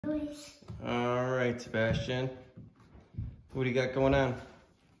All right, Sebastian. What do you got going on?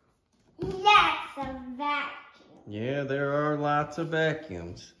 That's a vacuum. Yeah, there are lots of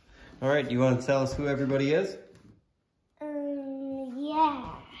vacuums. All right, do you want to tell us who everybody is?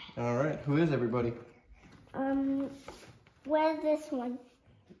 Yeah. All right, who is everybody? Where's this one?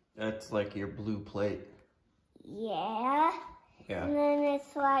 That's like your blue plate. Yeah. Yeah. And then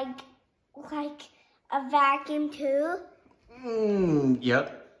it's like a vacuum too.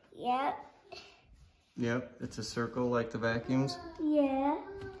 Yep. Yep. Yep, it's a circle like the vacuums. Yeah.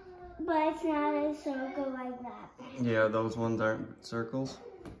 But it's not a circle like that. Yeah, those ones aren't circles.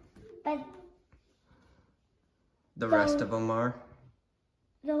 But The rest of them are.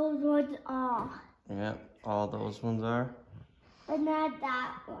 those ones are. Yeah, all those ones are. But not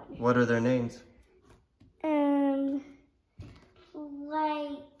that one. What are their names?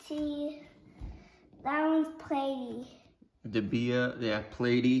 That one's platey. Dibea, yeah,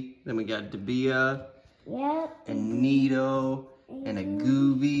 platey. Then we got dibea. Yep. And neato. And a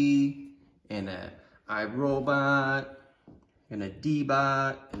goovi. And a iRobot. And a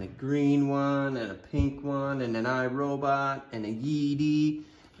deebot. And a green one. And a pink one. And an iRobot. And a yeedi.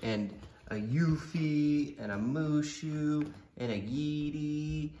 And a eufy. And a mushu. And a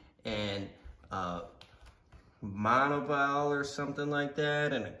yeedi. And a moneual or something like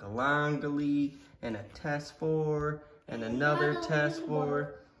that. And a golongele. And a tesvor. And another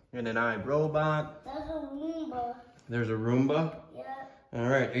tesvor. And an iRobot. There's a roomba. There's a roomba? Yep. All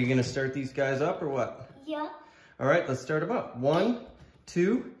right, are you gonna start these guys up or what? Yep. All right, let's start them up. 1,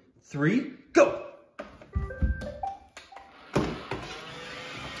 2, 3, go!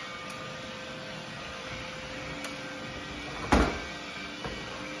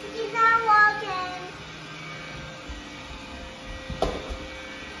 He's not walking.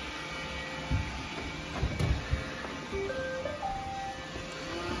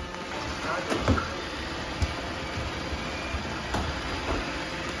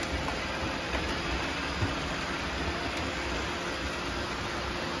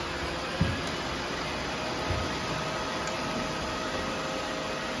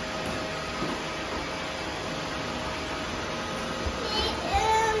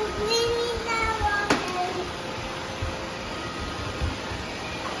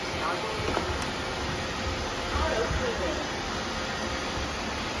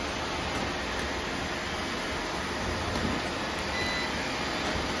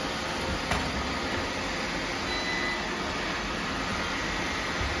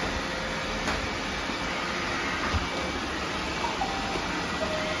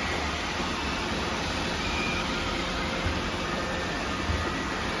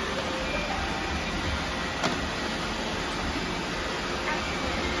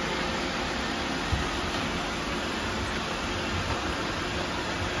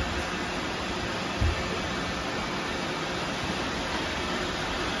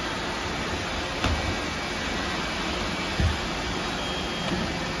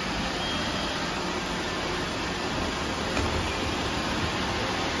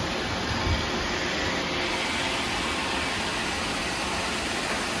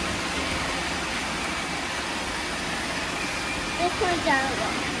 This one's down.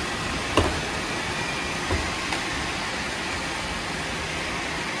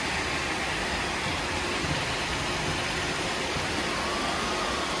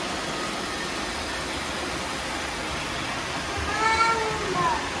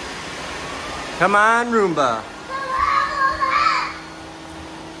 Come on, Roomba.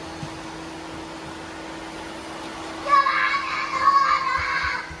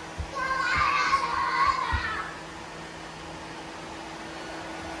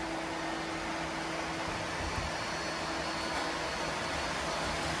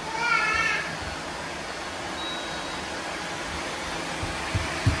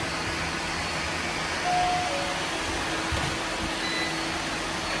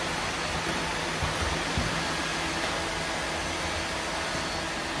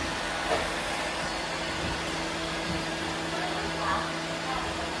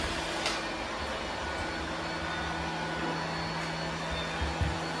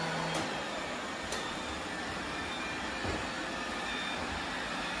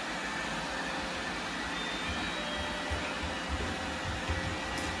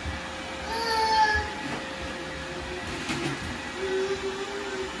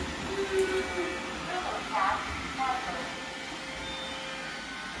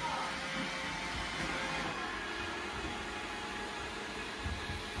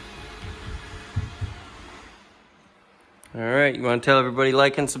 All right, you want to tell everybody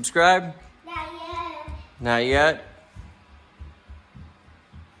like and subscribe? Not yet. Not yet?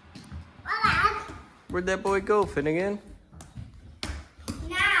 Where'd that boy go, Finnegan?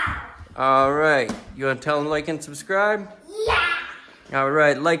 Now. All right. You want to tell him like and subscribe? Yeah. All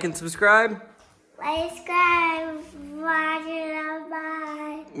right. Like and subscribe? Like, subscribe, watch it,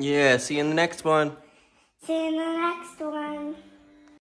 bye. Yeah. See you in the next one. See you in the next one.